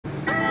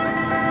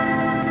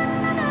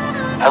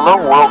Hello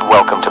world,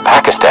 welcome to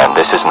Pakistan.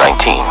 This is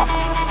 19.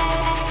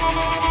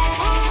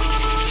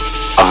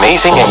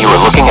 Amazing, and you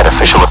are looking at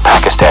official of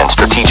Pakistan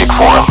Strategic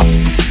Forum.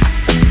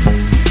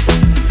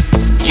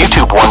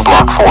 YouTube 1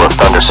 Block 4 of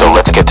Thunder, so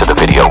let's get to the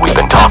video we've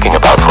been talking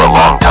about for a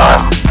long time.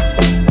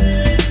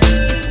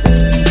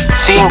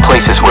 Seeing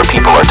places where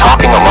people are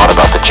talking a lot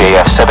about the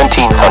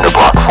JF-17 Thunder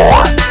Block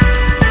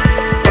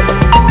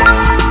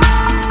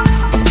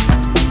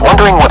 4.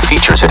 Wondering what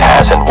features it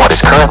has and what is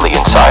currently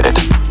inside it.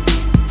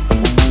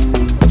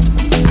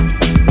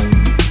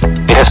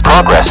 It has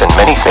progress in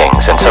many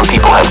things, and some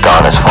people have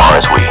gone as far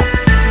as we.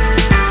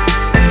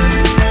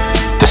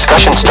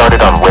 Discussion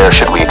started on where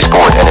should we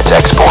export and its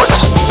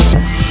exports.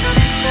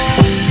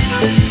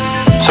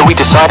 So we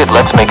decided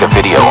let's make a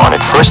video on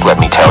it. First, let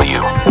me tell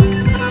you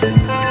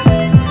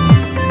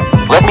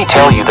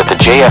that the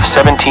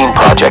JF-17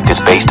 project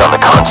is based on the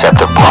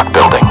concept of block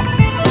building.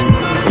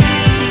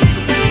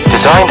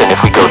 Designed, and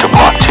if we go to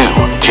Block 2,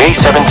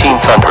 J-17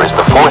 Thunder is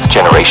the 4th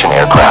generation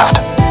aircraft.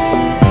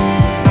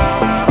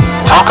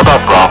 Talk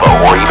about Bravo,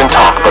 or even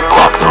talk, but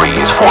Block 3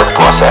 is 4th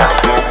plus end.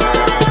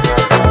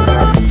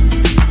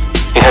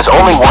 It has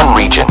only one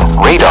region,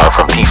 radar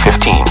from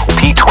P-15,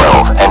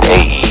 P-12, and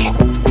AE.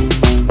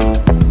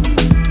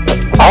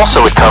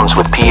 Also it comes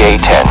with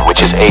PA-10,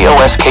 which is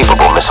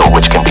AOS-capable missile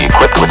which can be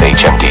equipped with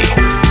HMD.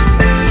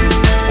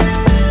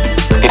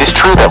 It is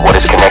true that what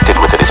is connected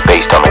with it is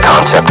based on the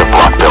concept of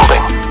block building.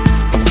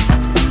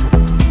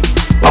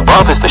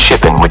 Above is the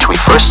ship in which we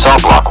first saw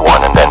Block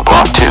 1 and then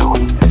Block 2.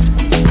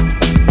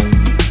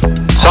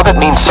 So that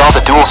means saw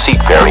the dual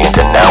seat variant,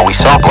 and now we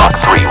saw Block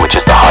 3, which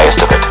is the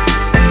highest of it.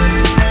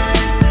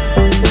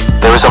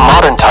 There is a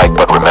modern type,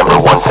 but remember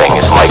one thing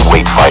is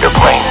lightweight fighter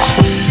planes.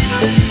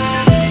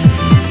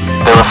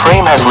 Their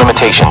frame has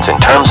limitations in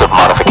terms of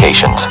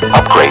modifications,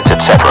 upgrades,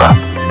 etc.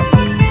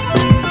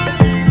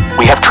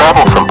 We have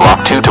traveled from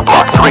Block 2 to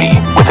Block 3,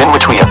 within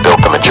which we have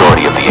built the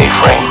majority of the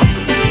A-frame.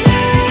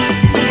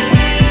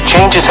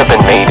 Changes have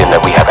been made in that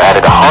we have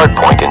added a hard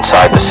point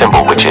inside the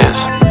symbol, which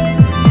is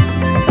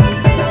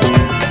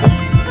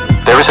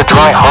there is a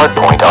dry hard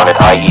point on it,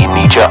 i.e.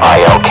 Meja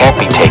IL can't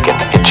be taken,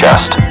 it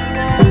just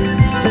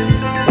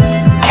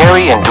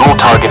carry and dual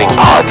targeting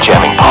pod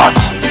jamming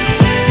pods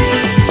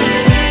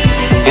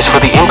is for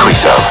the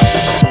increase of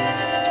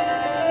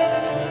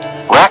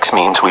racks,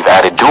 means we've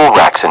added dual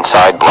racks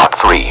inside Block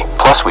 3,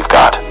 plus we've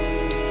got 4.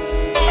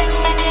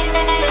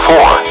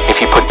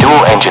 If you put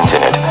dual engines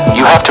in it,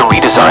 you have to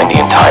redesign the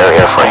entire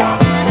airframe.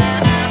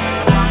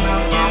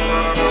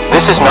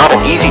 This is not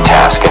an easy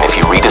task, and if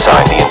you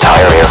redesign the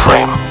entire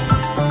airframe,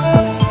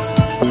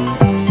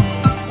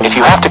 if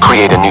you have to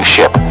create a new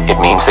ship, it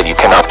means that you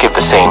cannot give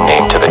the same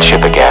name to that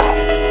ship again.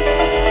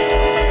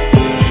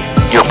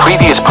 Your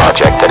previous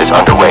project that is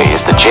underway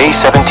is the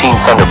J-17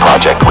 Thunder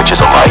project, which is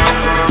a light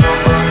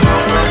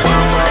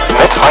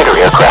Met fighter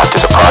aircraft,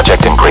 is a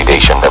project in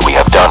gradation that we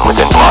have done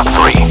within Block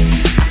 3.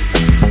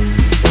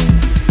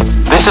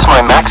 This is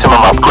my maximum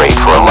upgrade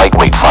for a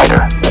lightweight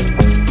fighter.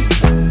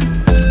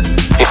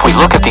 If we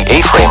look at the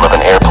A-frame of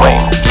an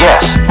airplane,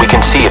 yes, we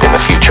can see it in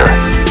the future.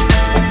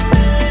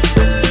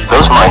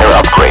 Those minor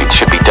upgrades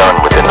should be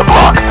done within the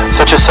block,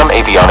 such as some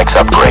avionics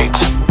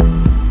upgrades.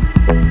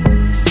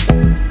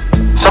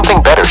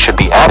 Something better should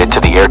be added to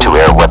the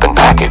air-to-air weapon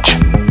package.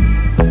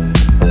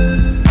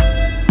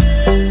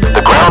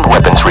 The ground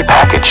weapons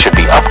repackage should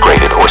be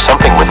upgraded, or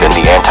something within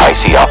the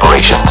anti-sea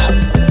operations.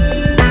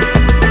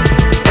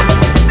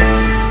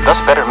 Thus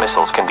better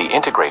missiles can be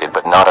integrated,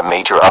 but not a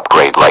major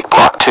upgrade like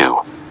Block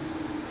 2.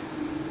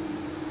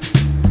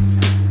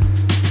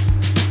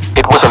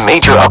 It was a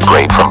major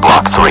upgrade from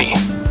Block 3.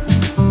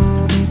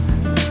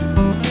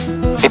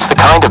 It's the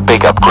kind of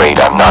big upgrade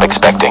I'm not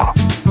expecting.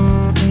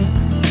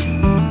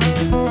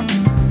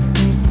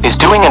 Is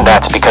doing, and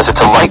that's because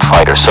it's a light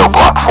fighter, so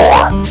Block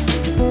 4.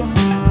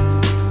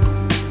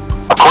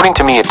 According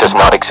to me, it does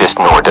not exist,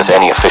 nor does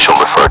any official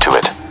refer to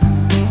it.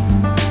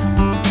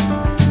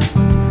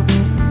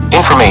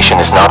 Information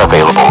is not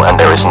available, and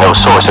there is no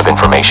source of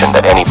information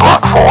that any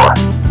Block 4.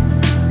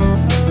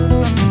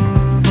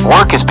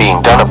 Work is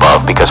being done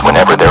above, because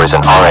whenever there is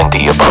an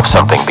R&D above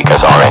something,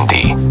 because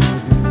R&D.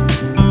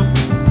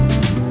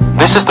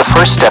 This is the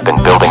first step in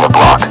building a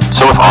block,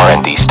 so if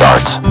R&D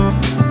starts,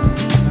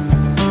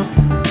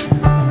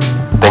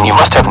 then you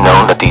must have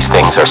known that these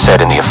things are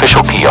said in the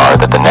official PR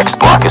that the next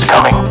block is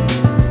coming.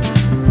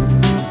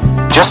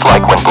 Just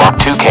like when Block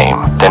 2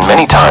 came, then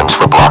many times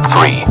for Block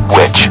 3,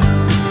 which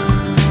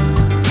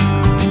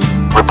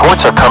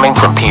reports are coming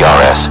from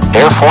PRS,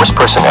 Air Force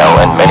personnel,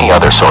 and many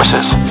other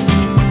sources.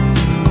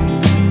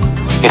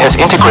 It has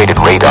integrated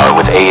radar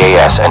with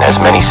AAS and has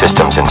many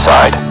systems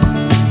inside.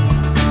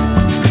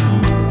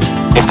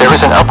 If there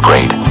is an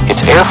upgrade,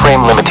 its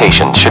airframe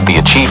limitations should be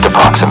achieved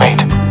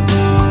approximate.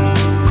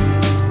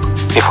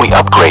 If we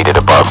upgrade it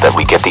above that,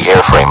 we get the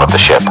airframe of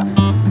the ship.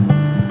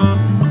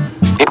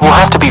 It will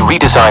have to be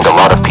redesigned. A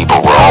lot of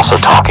people were also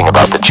talking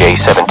about the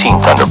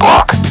J-17 Thunder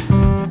block.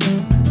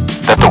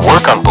 That the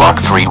work on Block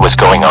 3 was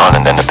going on,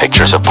 and then the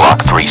pictures of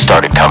Block 3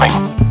 started coming.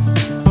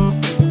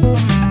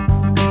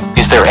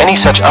 Is there any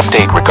such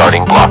update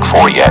regarding Block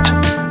 4 yet.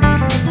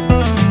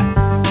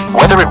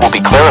 Whether it will be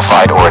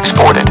clarified or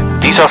exported,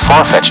 these are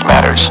far-fetched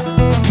matters.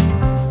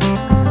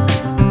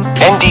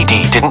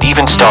 NDD didn't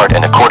even start,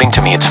 and according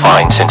to me it's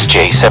fine since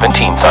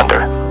J-17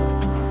 Thunder.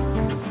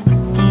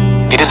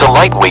 It is a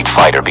lightweight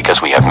fighter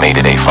because we have made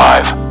it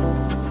A5.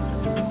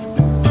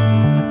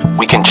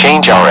 We can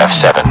change our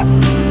F7.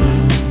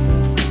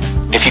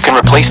 If you can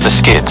replace the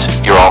skids,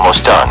 you're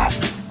almost done.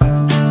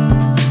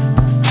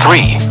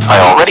 3.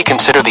 I already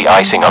consider the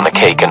icing on the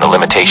cake and the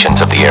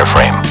limitations of the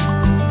airframe.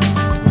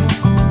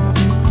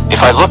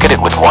 If I look at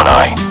it with one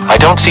eye, I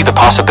don't see the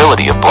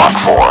possibility of Block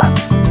 4.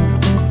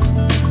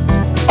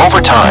 Over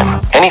time,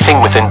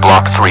 anything within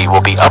Block 3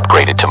 will be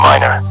upgraded to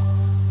minor.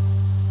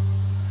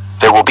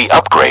 There will be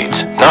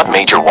upgrades, not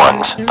major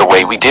ones, the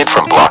way we did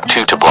from Block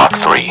 2 to Block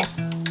 3.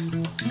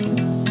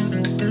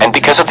 And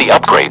because of the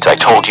upgrades I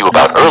told you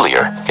about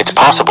earlier, it's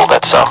possible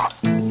that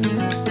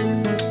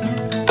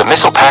the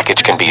missile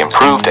package can be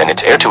improved and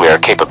its air-to-air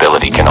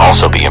capability can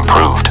also be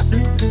improved.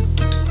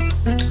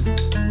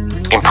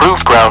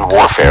 Improved ground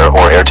warfare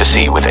or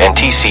air-to-sea with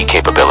NTC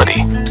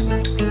capability.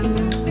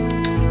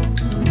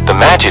 The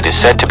Majid is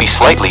said to be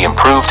slightly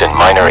improved and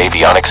minor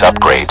avionics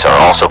upgrades are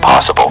also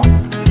possible.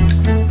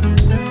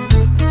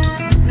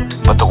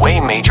 But the way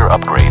major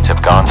upgrades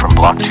have gone from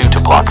Block 2 to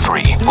Block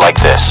 3, like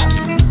this.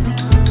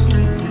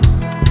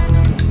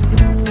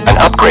 An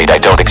upgrade I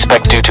don't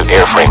expect due to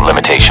airframe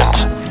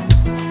limitations.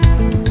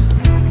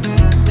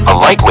 A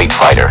lightweight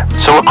fighter,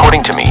 so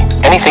according to me,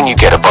 anything you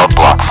get above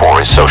Block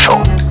 4 is social.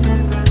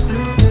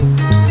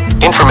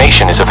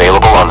 Information is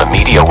available on the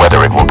media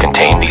whether it will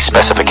contain these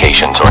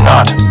specifications or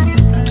not.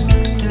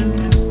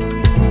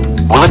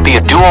 Will it be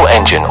a dual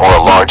engine or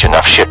a large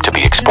enough ship to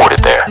be exported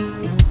there?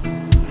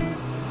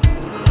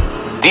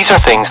 These are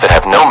things that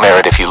have no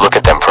merit if you look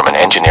at them from an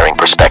engineering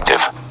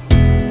perspective.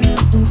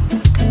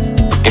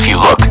 If you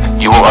look,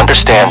 you will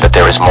understand that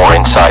there is more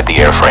inside the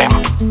airframe.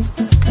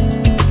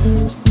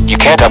 You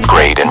can't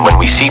upgrade, and when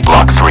we see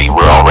Block 3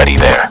 we're already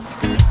there.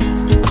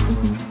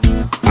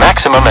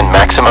 Maximum and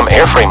maximum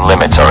airframe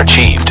limits are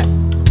achieved.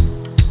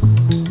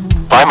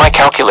 By my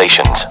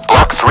calculations,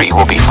 Block 3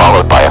 will be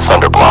followed by a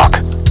Thunder block.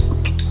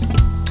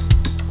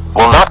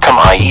 Will not come,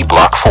 i.e.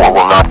 Block 4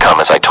 will not come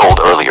as I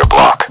told earlier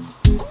block.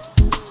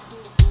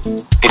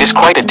 It is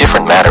quite a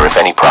different matter if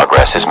any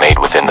progress is made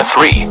within the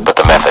 3, but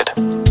the method.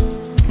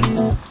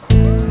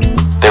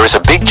 There is a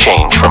big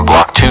change from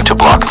Block 2 to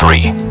Block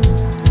 3.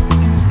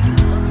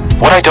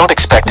 What I don't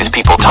expect is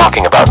people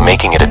talking about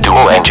making it a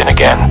dual engine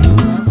again.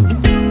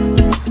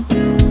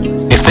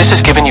 If this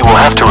is given, you will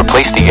have to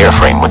replace the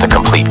airframe with a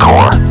complete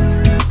core.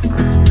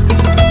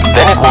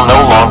 Then it will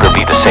no longer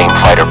be the same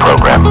fighter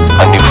program,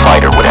 a new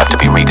fighter would have to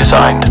be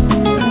redesigned.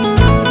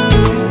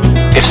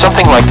 If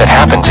something like that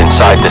happens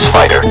inside this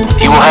fighter,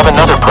 he will have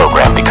another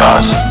program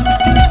because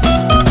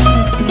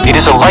it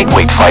is a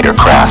lightweight fighter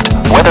craft,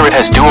 whether it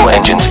has dual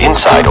engines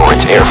inside or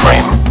its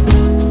airframe.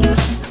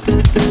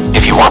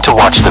 If you want to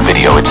watch the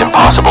video, it's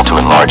impossible to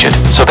enlarge it,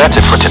 so that's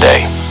it for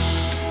today.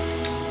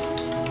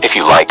 If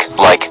you like,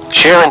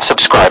 share and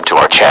subscribe to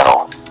our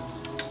channel.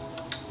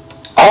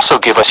 Also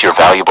give us your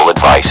valuable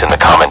advice in the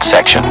comments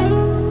section.